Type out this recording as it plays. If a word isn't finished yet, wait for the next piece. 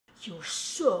Your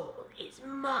soul is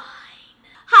mine.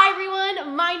 Hi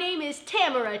everyone, my name is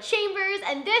Tamara Chambers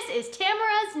and this is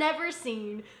Tamara's Never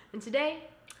Seen. And today,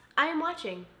 I am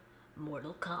watching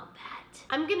Mortal Kombat.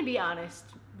 I'm gonna be honest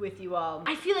with you all.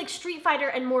 I feel like Street Fighter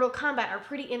and Mortal Kombat are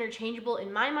pretty interchangeable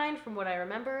in my mind from what I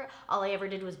remember. All I ever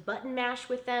did was button mash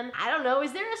with them. I don't know,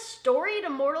 is there a story to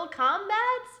Mortal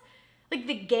Kombat? Like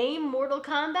the game Mortal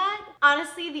Kombat?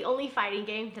 Honestly, the only fighting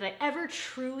game that I ever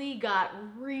truly got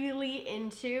really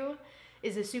into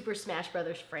is the Super Smash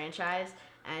Bros. Franchise,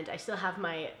 and I still have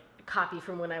my copy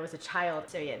from when I was a child.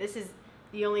 So yeah, this is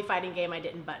the only fighting game I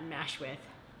didn't button mash with.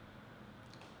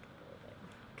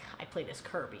 I played as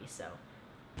Kirby, so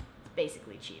it's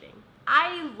basically cheating.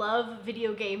 I love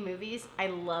video game movies. I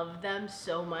love them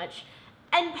so much.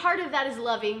 And part of that is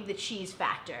loving the cheese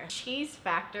factor. Cheese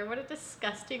factor? What a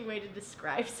disgusting way to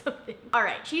describe something. All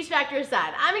right, cheese factor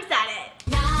aside, I'm excited.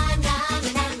 Na, na,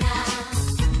 na, na.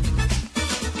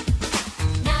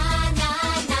 Na, na,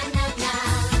 na, na, na.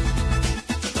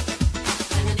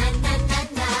 Na, na, na, na,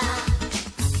 na.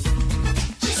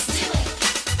 Just do it.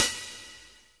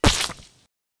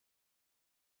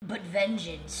 But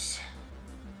vengeance,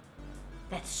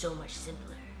 that's so much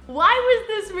simpler. Why was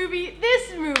this movie?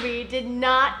 This movie did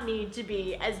not need to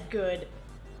be as good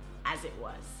as it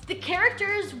was. The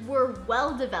characters were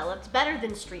well developed, better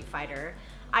than Street Fighter.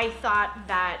 I thought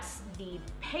that the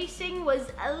pacing was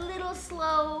a little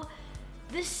slow.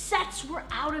 The sets were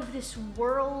out of this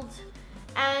world,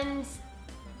 and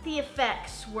the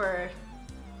effects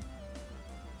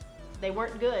they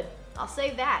weren't good. I'll say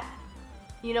that.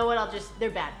 You know what, they're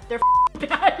bad. They're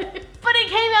bad. But it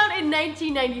came out in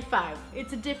 1995.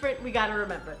 It's we gotta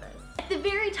remember this. At the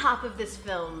very top of this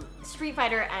film, Street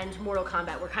Fighter and Mortal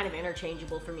Kombat were kind of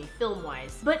interchangeable for me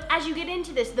film-wise. But as you get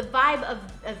into this, the vibe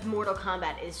of Mortal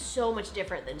Kombat is so much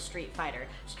different than Street Fighter.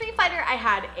 Street Fighter I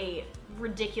had a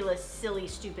ridiculous, silly,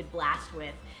 stupid blast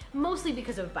with, mostly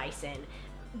because of Bison.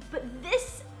 But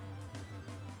this,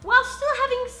 while still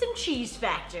having some cheese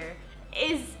factor,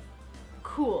 is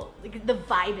cool. Like, the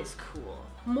vibe is cool.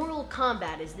 Mortal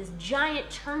Kombat is this giant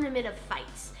tournament of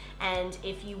fights, and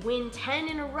if you win 10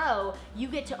 in a row, you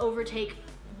get to overtake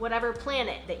whatever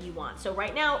planet that you want. So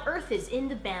right now, Earth is in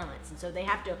the balance, and so they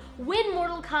have to win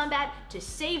Mortal Kombat to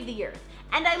save the Earth.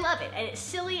 And I love it, and it's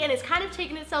silly, and it's kind of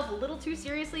taken itself a little too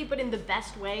seriously, but in the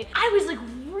best way. I was like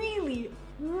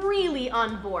really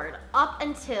on board up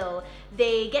until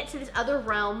they get to this other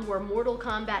realm where Mortal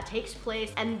Kombat takes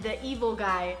place, and the evil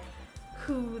guy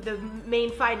who the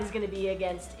main fight is gonna be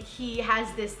against, he has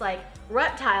this like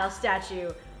reptile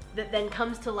statue that then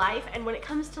comes to life, and when it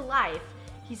comes to life,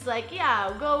 he's like,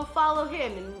 yeah, go follow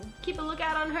him and keep a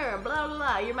lookout on her, blah, blah,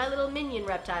 blah, you're my little minion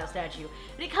reptile statue.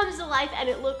 And it comes to life and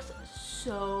it looks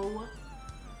so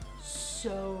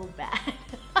bad.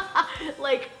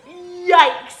 Like,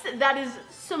 yikes, that is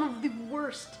some of the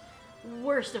worst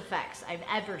effects I've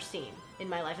ever seen in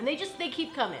my life, and they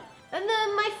keep coming. And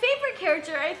then my favorite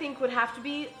character, I think, would have to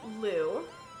be Liu.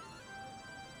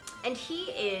 And he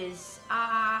is,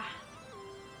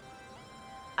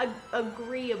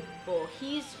 agreeable.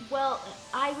 Well,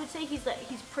 I would say he's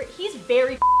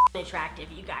very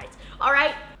attractive, you guys. All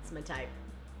right? It's my type.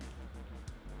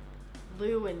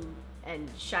 Liu and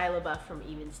Shia LaBeouf from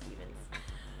Even Stevens.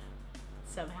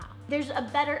 Somehow. There's a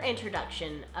better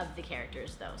introduction of the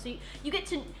characters though. So you get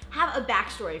to have a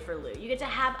backstory for Liu. You get to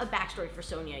have a backstory for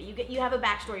Sonya. You have a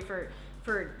backstory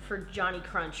for Johnny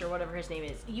Crunch or whatever his name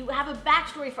is. You have a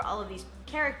backstory for all of these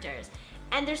characters.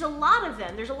 And there's a lot of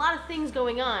them. There's a lot of things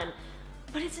going on,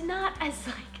 but it's not as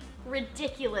like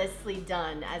ridiculously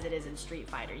done as it is in Street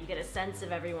Fighter. You get a sense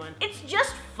of everyone. It's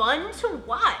just fun to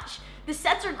watch. The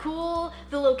sets are cool,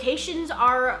 the locations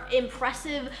are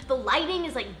impressive, the lighting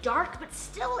is like dark but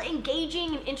still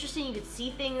engaging and interesting. You can see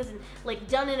things and like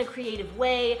done in a creative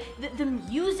way. The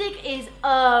music is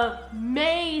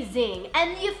amazing,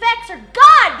 and the effects are,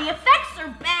 God, the effects are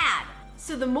bad.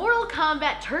 So the Mortal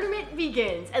Kombat tournament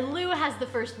begins, and Liu has the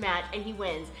first match and he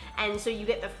wins. And so you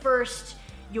get the first,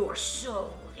 your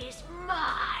soul is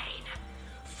mine,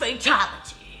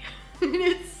 fatality.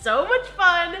 It's so much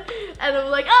fun, and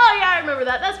I'm like, oh yeah, I remember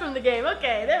that. That's from the game.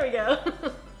 Okay, there we go.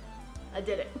 I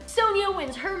did it. Sonya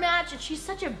wins her match, and she's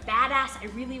such a badass. I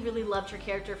really loved her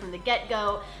character from the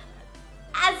get-go.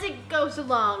 As it goes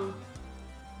along,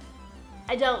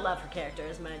 I don't love her character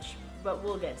as much, but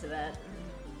we'll get to that.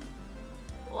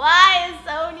 Why is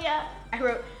Sonya? I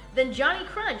wrote, then Johnny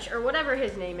Crunch, or whatever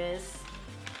his name is,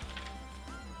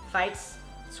 fights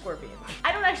Scorpion.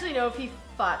 I don't actually know if he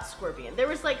fought Scorpion. There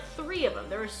was like 3 of them.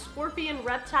 There was Scorpion,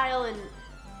 Reptile, and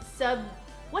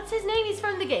what's his name? He's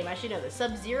from the game. I should know this.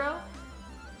 Sub-Zero?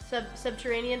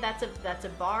 Subterranean, that's a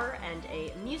bar and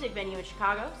a music venue in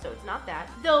Chicago, so it's not that.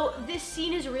 Though this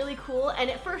scene is really cool, and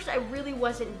at first I really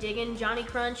wasn't digging Johnny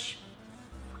Crunch.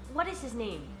 What is his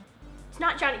name? It's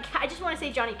not Johnny I just want to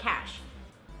say Johnny Cash.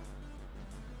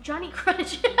 Johnny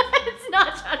Crunch. It's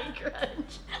not Johnny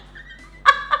Crunch.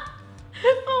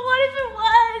 But what if it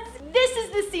was? This is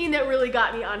the scene that really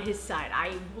got me on his side.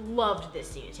 I loved this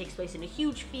scene. It takes place in a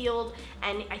huge field,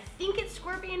 and I think it's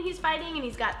Scorpion he's fighting, and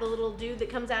he's got the little dude that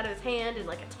comes out of his hand and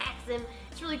like attacks him.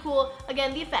 It's really cool.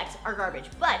 Again, the effects are garbage,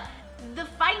 but the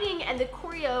fighting and the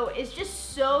choreo is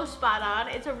just so spot on.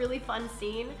 It's a really fun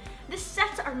scene. The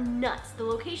sets are nuts, the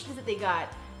locations that they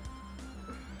got.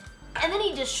 And then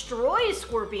he destroys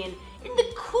Scorpion in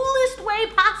the coolest way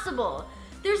possible.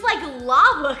 There's like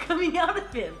lava coming out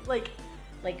of him. Like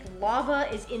lava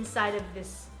is inside of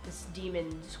this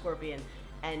demon Scorpion,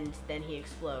 and then he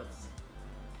explodes.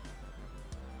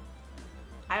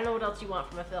 I don't know what else you want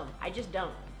from a film. I just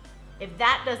don't. If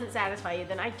that doesn't satisfy you,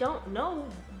 then I don't know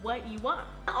what you want.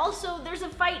 Also, there's a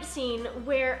fight scene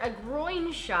where a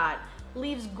groin shot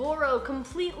leaves Goro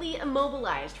completely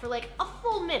immobilized for like a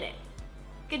full minute.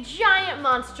 A giant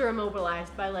monster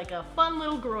immobilized by like a fun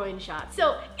little groin shot.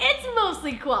 So it's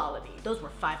mostly quality. Those were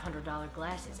 $500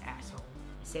 glasses, asshole.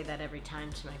 I say that every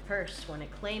time to my purse when it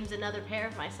claims another pair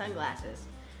of my sunglasses,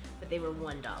 but they were $1.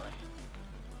 And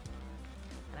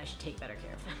I should take better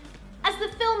care of them. As the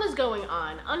film is going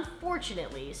on,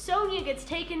 unfortunately, Sonya gets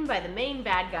taken by the main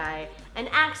bad guy and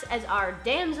acts as our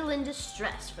damsel in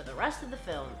distress for the rest of the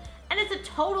film. And it's a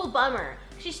total bummer.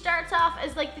 She starts off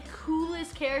as like the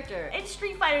coolest character. In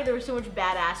Street Fighter, there was so much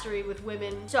badassery with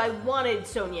women, so I wanted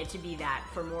Sonya to be that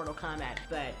for Mortal Kombat,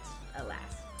 but alas.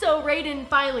 So Raiden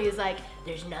finally is like,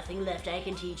 there's nothing left I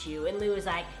can teach you. And Liu is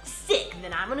like, sick,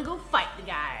 then I'm gonna go fight the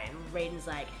guy. And Raiden's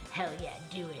like, hell yeah,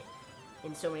 do it.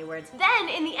 In so many words. Then,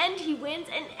 in the end, he wins,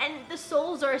 and the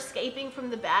souls are escaping from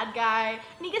the bad guy,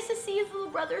 and he gets to see his little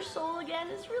brother's soul again.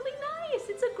 It's really nice.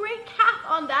 It's a great cap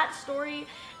on that story,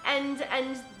 and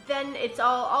then it's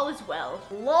all is well.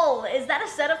 Lol, is that a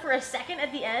setup for a second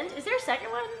at the end? Is there a second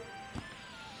one?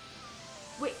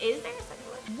 Wait, is there a second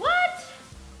one? What?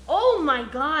 Oh my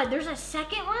god, there's a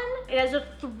second one? It has a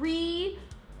 3.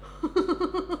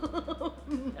 No,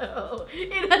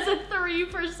 it has a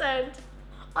 3%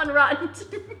 on Rotten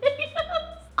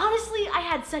Tomatoes. Honestly, I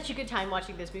had such a good time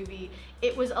watching this movie.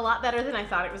 It was a lot better than I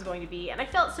thought it was going to be, and I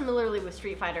felt similarly with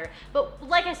Street Fighter. But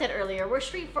like I said earlier, where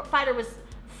Street Fighter was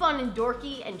fun and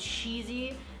dorky and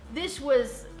cheesy, this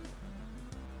was...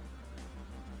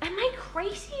 Am I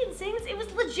crazy in saying this? It was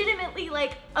legitimately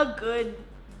like a good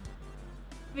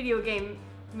video game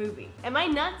movie. Am I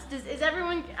nuts? Is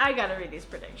everyone... I gotta read these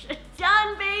predictions.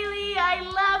 John Bailey, I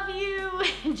love you!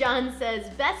 John says,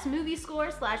 best movie score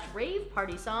 / rave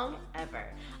party song ever.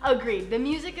 Agreed. The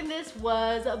music in this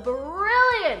was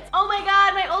brilliant! Oh my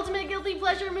god, my ultimate guilty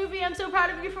pleasure movie. I'm so proud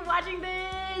of you for watching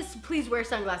this! Please wear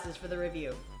sunglasses for the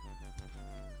review.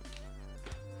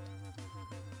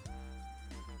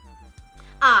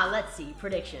 Let's see.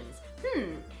 Predictions.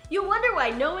 You'll wonder why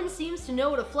no one seems to know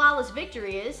what a flawless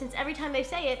victory is, since every time they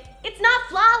say it, it's not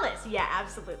flawless. Yeah,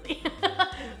 absolutely.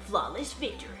 Flawless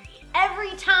victory.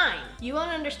 Every time. You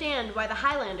won't understand why the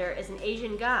Highlander is an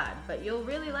Asian god, but you'll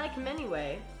really like him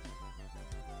anyway.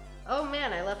 Oh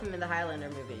man, I love him in the Highlander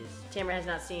movies. Tamara has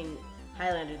not seen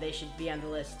Highlander. They should be on the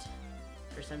list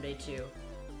for someday too.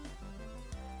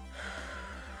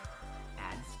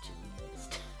 Adds to the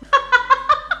list.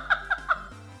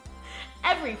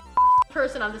 Every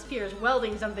person on this pier is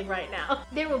welding something right now.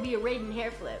 There will be a Raiden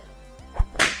hair flip.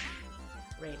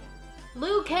 Raiden.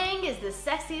 Liu Kang is the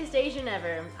sexiest Asian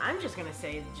ever. I'm just gonna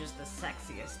say just the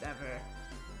sexiest ever.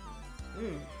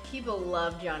 People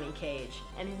love Johnny Cage,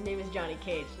 and his name is Johnny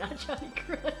Cage, not Johnny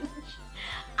Crunch.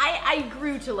 I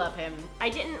grew to love him. I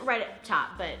didn't right at the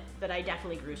top, but I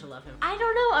definitely grew to love him. I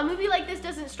don't know, a movie like this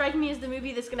doesn't strike me as the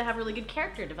movie that's gonna have really good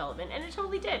character development, and it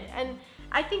totally did. And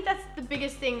I think that's the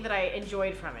biggest thing that I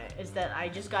enjoyed from it, is that I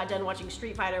just got done watching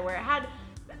Street Fighter where it had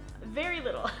very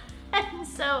little. And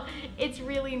so it's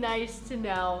really nice to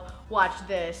now watch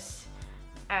this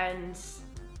and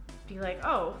be like,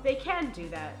 oh, they can do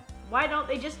that. Why don't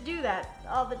they just do that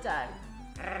all the time?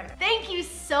 Thank you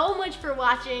so much for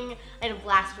watching. I had a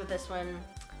blast with this one.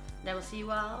 And I will see you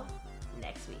all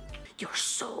next week. Your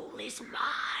soul is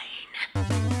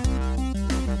mine.